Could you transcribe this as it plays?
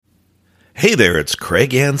Hey there, it's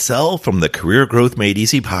Craig Ansell from the Career Growth Made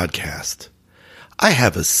Easy podcast. I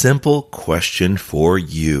have a simple question for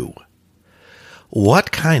you.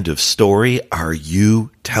 What kind of story are you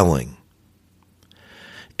telling?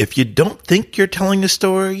 If you don't think you're telling a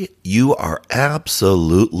story, you are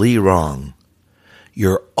absolutely wrong.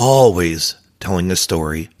 You're always telling a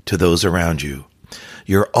story to those around you.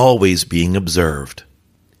 You're always being observed.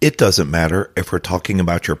 It doesn't matter if we're talking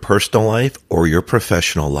about your personal life or your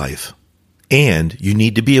professional life. And you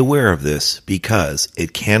need to be aware of this because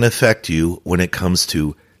it can affect you when it comes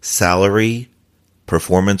to salary,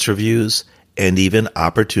 performance reviews, and even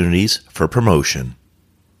opportunities for promotion.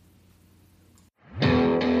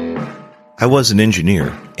 I was an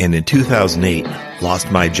engineer and in 2008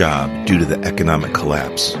 lost my job due to the economic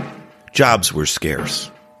collapse. Jobs were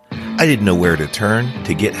scarce. I didn't know where to turn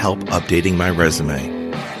to get help updating my resume.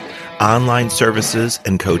 Online services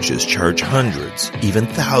and coaches charge hundreds, even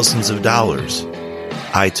thousands of dollars.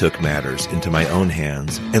 I took matters into my own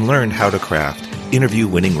hands and learned how to craft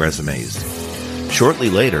interview-winning resumes. Shortly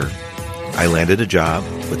later, I landed a job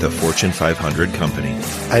with a Fortune 500 company.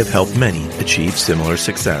 I've helped many achieve similar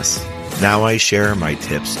success. Now I share my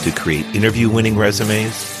tips to create interview-winning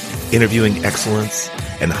resumes, interviewing excellence,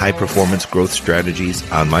 and high-performance growth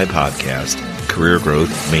strategies on my podcast, Career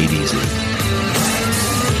Growth Made Easy.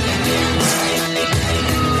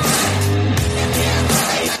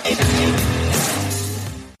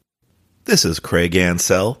 This is Craig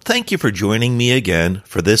Ansell. Thank you for joining me again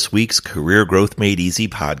for this week's Career Growth Made Easy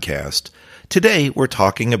podcast. Today, we're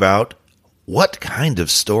talking about what kind of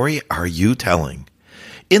story are you telling?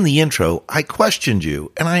 In the intro, I questioned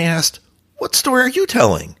you and I asked, what story are you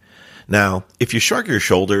telling? Now, if you shrug your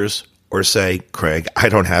shoulders or say, Craig, I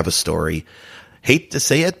don't have a story, hate to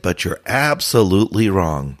say it, but you're absolutely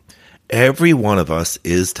wrong. Every one of us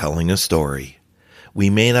is telling a story. We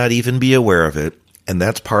may not even be aware of it. And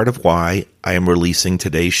that's part of why I am releasing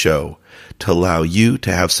today's show, to allow you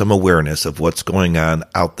to have some awareness of what's going on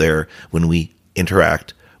out there when we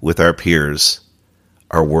interact with our peers,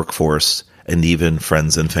 our workforce, and even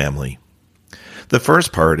friends and family. The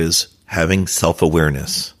first part is having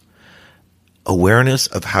self-awareness. Awareness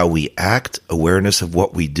of how we act, awareness of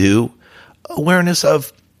what we do, awareness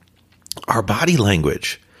of our body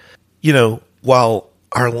language. You know, while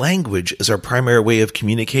our language is our primary way of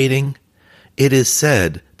communicating, it is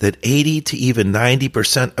said that 80 to even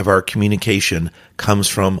 90% of our communication comes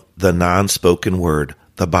from the non-spoken word,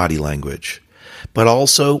 the body language. But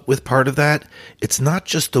also, with part of that, it's not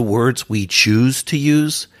just the words we choose to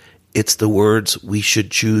use, it's the words we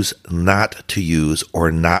should choose not to use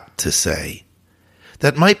or not to say.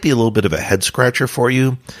 That might be a little bit of a head scratcher for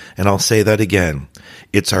you, and I'll say that again.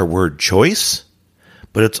 It's our word choice,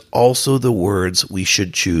 but it's also the words we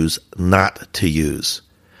should choose not to use.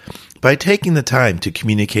 By taking the time to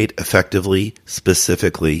communicate effectively,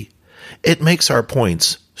 specifically, it makes our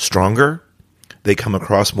points stronger, they come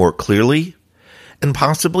across more clearly, and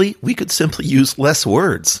possibly we could simply use less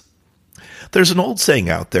words. There's an old saying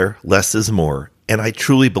out there, less is more, and I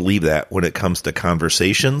truly believe that when it comes to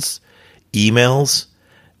conversations, emails,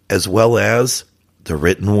 as well as the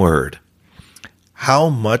written word. How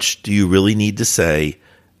much do you really need to say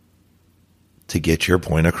to get your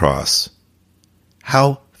point across?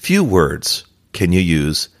 How few words can you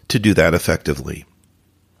use to do that effectively?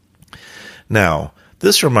 Now,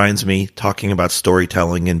 this reminds me, talking about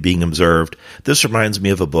storytelling and being observed, this reminds me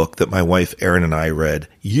of a book that my wife Erin and I read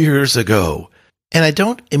years ago. And I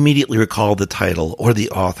don't immediately recall the title or the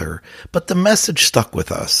author, but the message stuck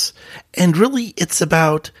with us. And really, it's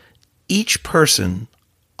about each person,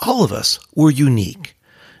 all of us, we're unique.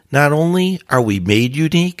 Not only are we made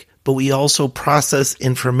unique, but we also process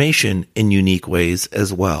information in unique ways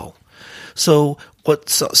as well. So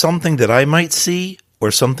something that I might see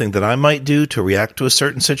or something that I might do to react to a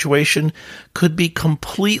certain situation could be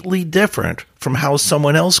completely different from how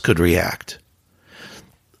someone else could react.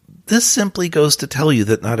 This simply goes to tell you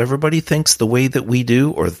that not everybody thinks the way that we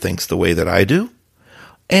do or thinks the way that I do,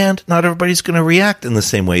 and not everybody's going to react in the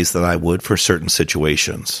same ways that I would for certain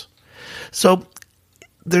situations. So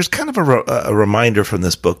there's kind of a reminder from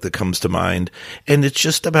this book that comes to mind, and it's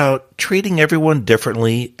just about treating everyone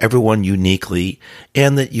differently, everyone uniquely,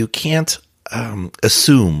 and that you can't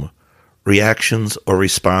assume reactions or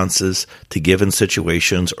responses to given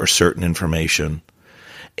situations or certain information.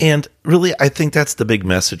 And really, I think that's the big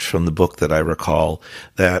message from the book that I recall,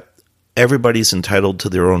 that everybody's entitled to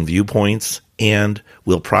their own viewpoints and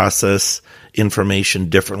will process information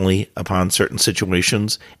differently upon certain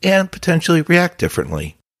situations and potentially react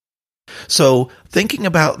differently. So thinking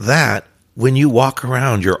about that, When you walk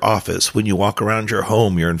around your office, when you walk around your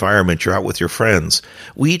home, your environment, you're out with your friends,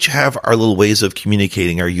 we each have our little ways of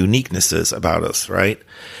communicating, our uniquenesses about us, right?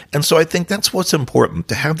 And so I think that's what's important,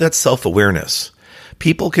 to have that self-awareness.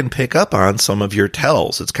 People can pick up on some of your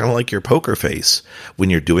tells. It's kind of like your poker face. When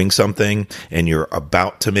you're doing something and you're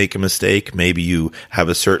about to make a mistake, maybe you have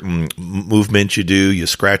a certain movement you do, you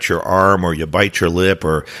scratch your arm or you bite your lip,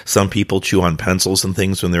 or some people chew on pencils and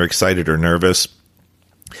things when they're excited or nervous.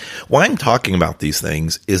 Why I'm talking about these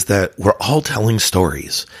things is that we're all telling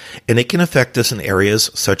stories, and it can affect us in areas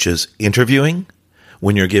such as interviewing,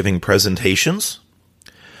 when you're giving presentations,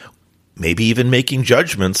 maybe even making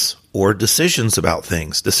judgments or decisions about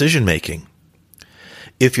things, decision making.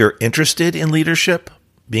 If you're interested in leadership,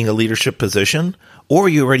 being a leadership position, or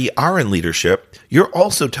you already are in leadership, you're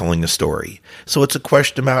also telling a story. So it's a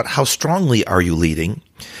question about how strongly are you leading.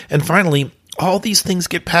 And finally, all these things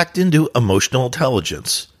get packed into emotional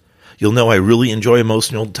intelligence. You'll know I really enjoy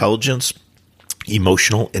emotional intelligence, and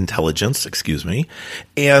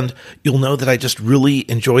you'll know that I just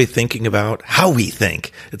really enjoy thinking about how we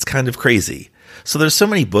think. It's kind of crazy. So there's so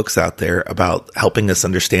many books out there about helping us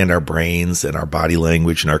understand our brains and our body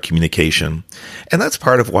language and our communication. And that's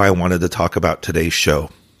part of why I wanted to talk about today's show.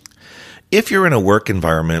 If you're in a work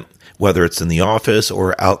environment, whether it's in the office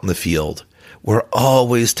or out in the field, we're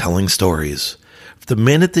always telling stories. The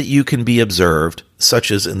minute that you can be observed,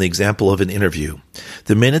 such as in the example of an interview,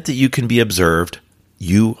 the minute that you can be observed,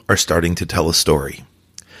 you are starting to tell a story.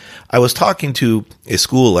 I was talking to a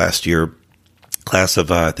school last year, class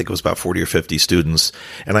of, I think it was about 40 or 50 students,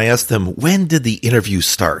 and I asked them, when did the interview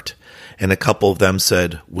start? And a couple of them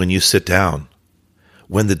said, when you sit down,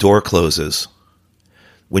 when the door closes,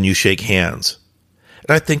 when you shake hands.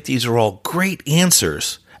 And I think these are all great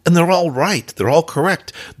answers. And they're all right. They're all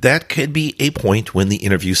correct. That could be a point when the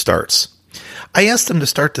interview starts. I asked them to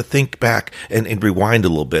start to think back and rewind a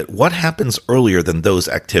little bit. What happens earlier than those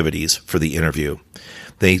activities for the interview?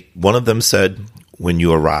 One of them said, when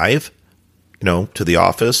you arrive, to the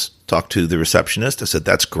office, talk to the receptionist. I said,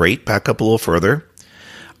 that's great. Back up a little further.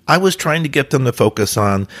 I was trying to get them to focus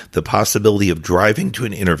on the possibility of driving to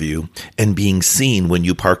an interview and being seen when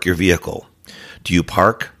you park your vehicle. Do you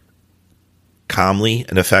park calmly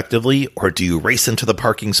and effectively, or do you race into the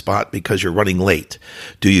parking spot because you're running late?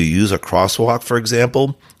 Do you use a crosswalk, for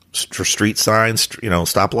example, street signs,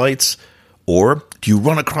 stoplights? Or do you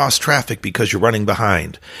run across traffic because you're running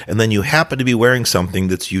behind? And then you happen to be wearing something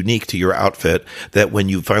that's unique to your outfit that when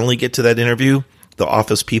you finally get to that interview, the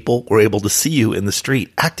office people were able to see you in the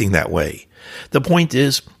street acting that way. The point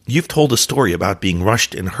is, you've told a story about being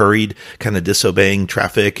rushed and hurried, kind of disobeying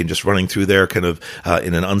traffic and just running through there kind of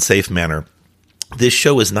in an unsafe manner. This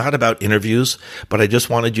show is not about interviews, but I just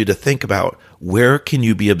wanted you to think about where can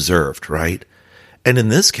you be observed, right? And in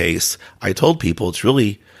this case, I told people it's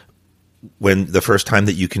really when the first time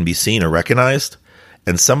that you can be seen or recognized,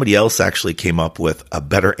 and somebody else actually came up with a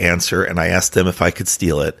better answer, and I asked them if I could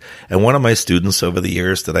steal it. And one of my students over the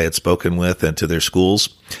years that I had spoken with and to their schools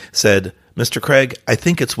said, Mr. Craig, I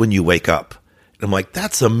think it's when you wake up. And I'm like,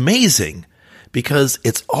 that's amazing, because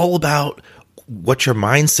it's all about what your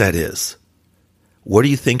mindset is. What are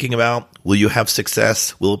you thinking about? Will you have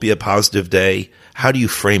success? Will it be a positive day? How do you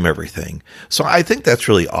frame everything? So I think that's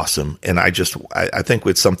really awesome. And I think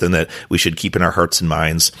it's something that we should keep in our hearts and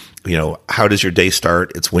minds. How does your day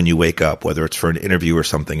start? It's when you wake up, whether it's for an interview or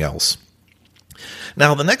something else.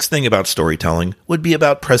 Now, the next thing about storytelling would be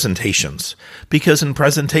about presentations, because in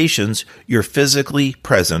presentations, you're physically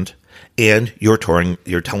present and you're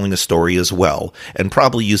telling a story as well, and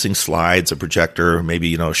probably using slides, a projector,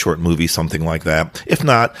 maybe, a short movie, something like that. If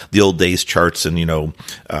not, the old days charts and,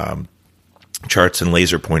 charts and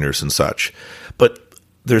laser pointers and such. But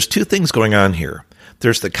there's two things going on here.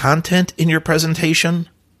 There's the content in your presentation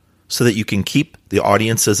so that you can keep the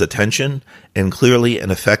audience's attention and clearly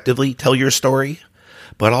and effectively tell your story.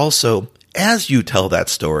 But also, as you tell that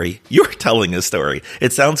story, you're telling a story.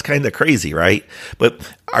 It sounds kind of crazy, right? But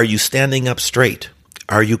are you standing up straight?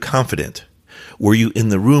 Are you confident? Were you in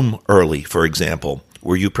the room early, for example?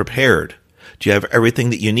 Were you prepared? Do you have everything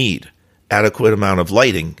that you need? Adequate amount of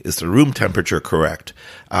lighting? Is the room temperature correct?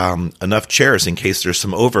 Enough chairs in case there's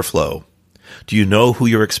some overflow? Do you know who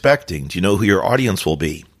you're expecting? Do you know who your audience will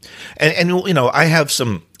be? And I have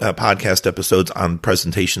some podcast episodes on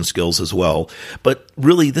presentation skills as well. But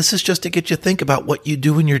really, this is just to get you to think about what you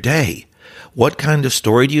do in your day. What kind of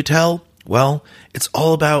story do you tell? Well, it's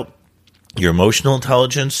all about your emotional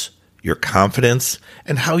intelligence, your confidence,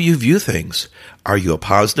 and how you view things. Are you a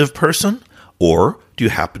positive person, or do you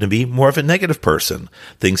happen to be more of a negative person?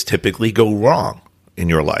 Things typically go wrong in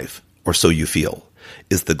your life, or so you feel.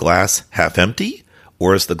 Is the glass half empty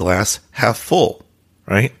or is the glass half full,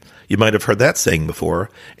 right? You might have heard that saying before.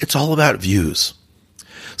 It's all about views.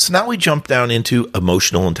 So now we jump down into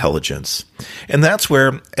emotional intelligence. And that's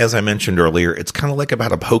where, as I mentioned earlier, it's kind of like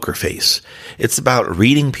about a poker face. It's about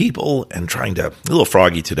reading people and trying to, a little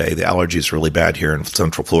froggy today. The allergy is really bad here in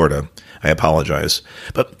Central Florida. I apologize.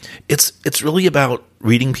 But it's really about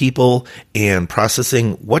reading people and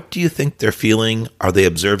processing, what do you think they're feeling? Are they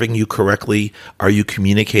observing you correctly? Are you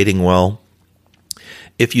communicating well?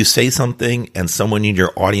 If you say something and someone in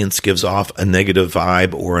your audience gives off a negative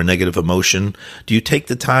vibe or a negative emotion, do you take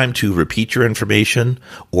the time to repeat your information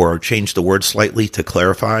or change the word slightly to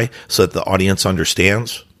clarify so that the audience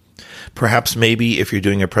understands? Perhaps maybe if you're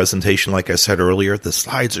doing a presentation, like I said earlier, the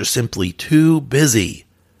slides are simply too busy.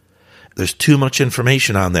 There's too much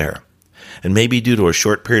information on there. And maybe due to a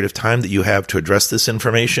short period of time that you have to address this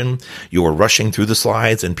information, you are rushing through the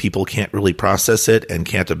slides and people can't really process it and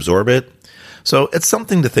can't absorb it. So it's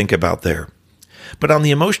something to think about there. But on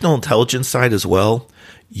the emotional intelligence side as well,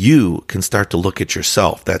 you can start to look at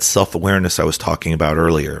yourself, that self-awareness I was talking about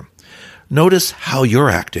earlier. Notice how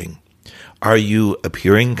you're acting. Are you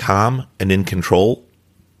appearing calm and in control,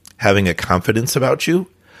 having a confidence about you?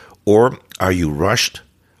 Or are you rushed,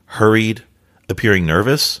 hurried, appearing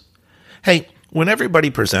nervous? Hey, when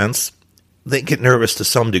everybody presents, they get nervous to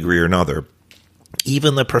some degree or another.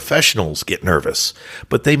 Even the professionals get nervous,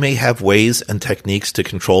 but they may have ways and techniques to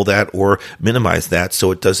control that or minimize that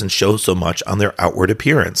so it doesn't show so much on their outward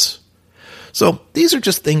appearance. So these are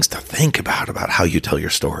just things to think about how you tell your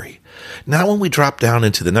story. Now when we drop down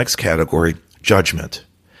into the next category, judgment.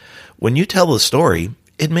 When you tell a story,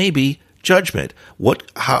 it may be judgment.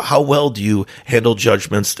 How well do you handle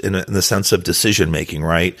judgments in the sense of decision making,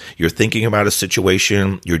 right? You're thinking about a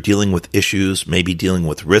situation, you're dealing with issues, maybe dealing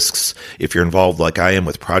with risks if you're involved like I am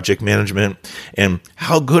with project management. And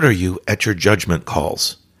how good are you at your judgment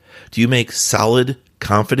calls? Do you make solid,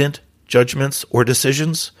 confident judgments or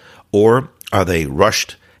decisions? Or are they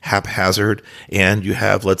rushed, haphazard, and you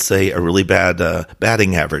have, let's say, a really bad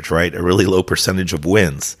batting average, right? A really low percentage of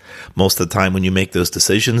wins. Most of the time when you make those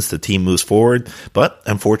decisions, the team moves forward, but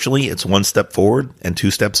unfortunately, it's one step forward and two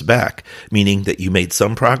steps back, meaning that you made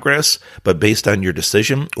some progress, but based on your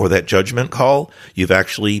decision or that judgment call, you've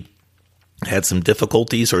actually had some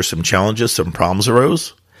difficulties or some challenges, some problems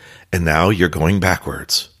arose, and now you're going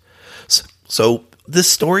backwards. So this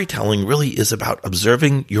storytelling really is about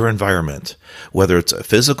observing your environment, whether it's a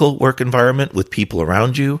physical work environment with people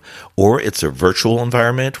around you, or it's a virtual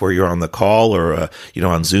environment where you're on the call or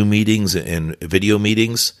on Zoom meetings and video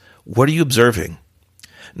meetings. What are you observing?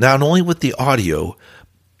 Not only with the audio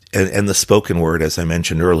and the spoken word, as I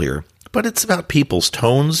mentioned earlier, but it's about people's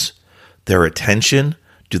tones, their attention.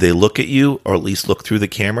 Do they look at you or at least look through the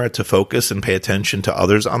camera to focus and pay attention to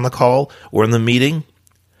others on the call or in the meeting?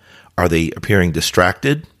 Are they appearing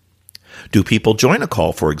distracted? Do people join a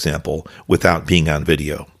call, for example, without being on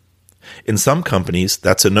video? In some companies,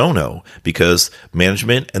 that's a no-no because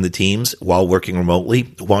management and the teams, while working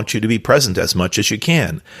remotely, want you to be present as much as you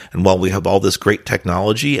can. And while we have all this great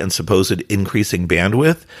technology and supposed increasing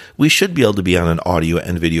bandwidth, we should be able to be on an audio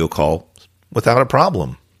and video call without a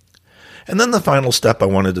problem. And then the final step I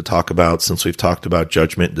wanted to talk about, since we've talked about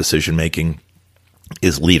judgment, decision-making,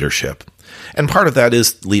 is leadership. And part of that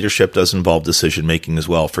is leadership does involve decision making as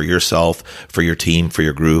well for yourself, for your team, for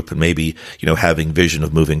your group, and maybe, having vision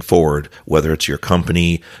of moving forward, whether it's your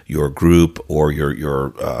company, your group, or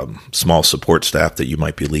your small support staff that you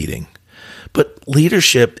might be leading. But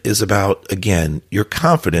leadership is about, again, your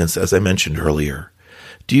confidence, as I mentioned earlier.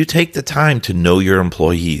 Do you take the time to know your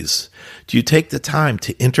employees? Do you take the time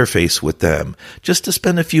to interface with them, just to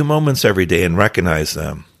spend a few moments every day and recognize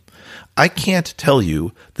them? I can't tell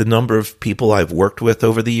you the number of people I've worked with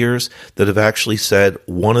over the years that have actually said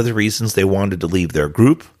one of the reasons they wanted to leave their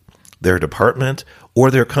group, their department,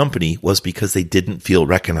 or their company was because they didn't feel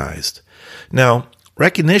recognized. Now,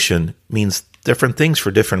 recognition means different things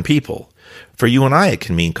for different people. For you and I, it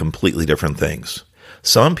can mean completely different things.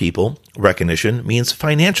 Some people, recognition means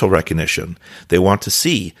financial recognition. They want to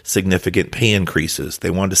see significant pay increases. They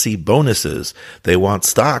want to see bonuses. They want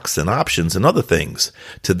stocks and options and other things.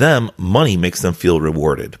 To them, money makes them feel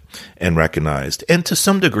rewarded and recognized. And to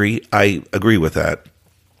some degree, I agree with that.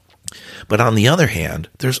 But on the other hand,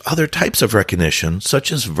 there's other types of recognition,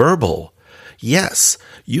 such as verbal. Yes,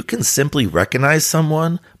 you can simply recognize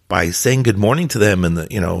someone by saying good morning to them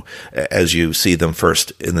as you see them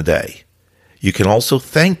first in the day. You can also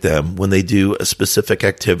thank them when they do a specific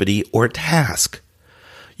activity or task.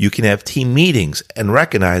 You can have team meetings and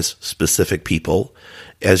recognize specific people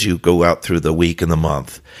as you go out through the week and the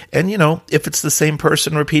month. And, if it's the same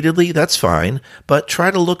person repeatedly, that's fine, but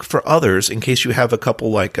try to look for others in case you have a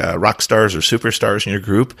couple like rock stars or superstars in your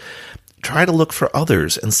group. Try to look for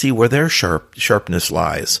others and see where their sharpness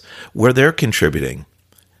lies, where they're contributing.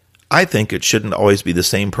 I think it shouldn't always be the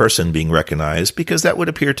same person being recognized because that would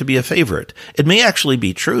appear to be a favorite. It may actually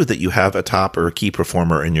be true that you have a top or a key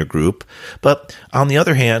performer in your group, but on the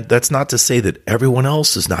other hand, that's not to say that everyone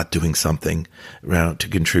else is not doing something to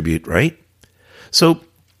contribute, right? So,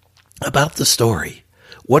 about the story.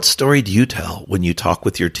 What story do you tell when you talk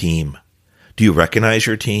with your team? Do you recognize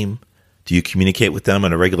your team? Do you communicate with them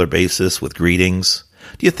on a regular basis with greetings?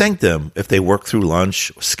 Do you thank them if they work through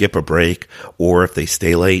lunch, skip a break, or if they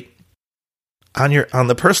stay late? On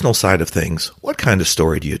the personal side of things, what kind of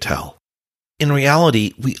story do you tell? In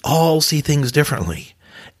reality, we all see things differently.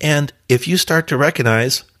 And if you start to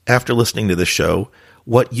recognize, after listening to the show,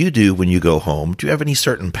 what you do when you go home, do you have any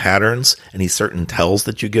certain patterns, any certain tells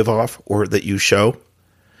that you give off or that you show?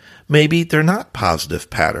 Maybe they're not positive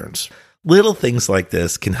patterns. Little things like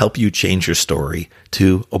this can help you change your story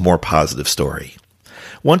to a more positive story.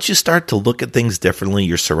 Once you start to look at things differently,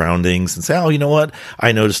 your surroundings, and say, oh, you know what?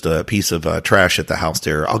 I noticed a piece of trash at the house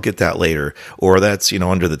there. I'll get that later. Or that's,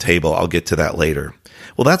 under the table. I'll get to that later.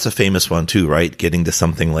 Well, that's a famous one too, right? Getting to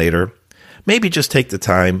something later. Maybe just take the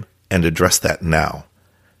time and address that now.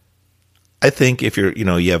 I think if you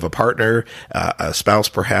have a partner, a spouse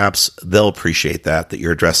perhaps, they'll appreciate that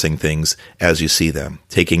you're addressing things as you see them,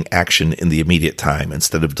 taking action in the immediate time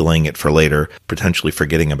instead of delaying it for later, potentially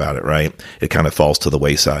forgetting about it, right? It kind of falls to the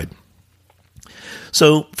wayside.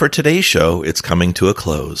 So for today's show, it's coming to a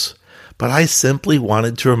close, but I simply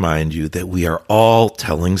wanted to remind you that we are all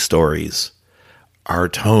telling stories. Our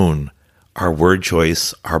tone, our word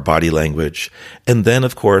choice, our body language, and then,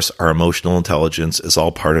 of course, our emotional intelligence is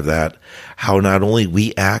all part of that. How not only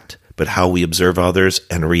we act, but how we observe others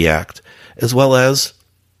and react, as well as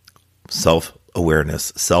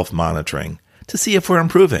self-awareness, self-monitoring, to see if we're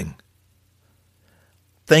improving.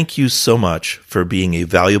 Thank you so much for being a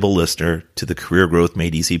valuable listener to the Career Growth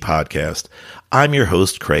Made Easy podcast. I'm your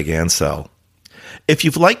host, Craig Ansell. If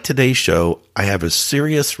you've liked today's show, I have a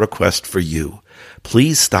serious request for you.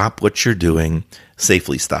 Please stop what you're doing,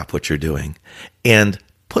 safely stop what you're doing, and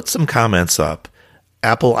put some comments up.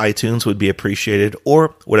 Apple iTunes would be appreciated,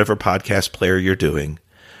 or whatever podcast player you're doing.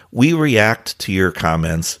 We react to your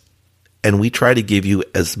comments, and we try to give you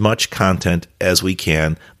as much content as we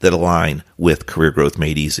can that align with Career Growth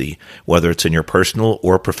Made Easy, whether it's in your personal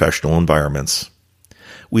or professional environments.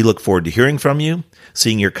 We look forward to hearing from you,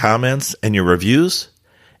 seeing your comments and your reviews,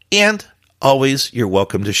 and always, you're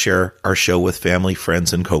welcome to share our show with family,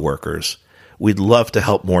 friends, and coworkers. We'd love to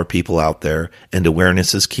help more people out there, and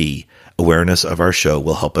awareness is key. Awareness of our show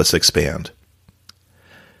will help us expand.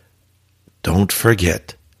 Don't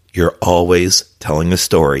forget, you're always telling a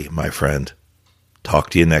story, my friend. Talk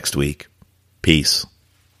to you next week. Peace.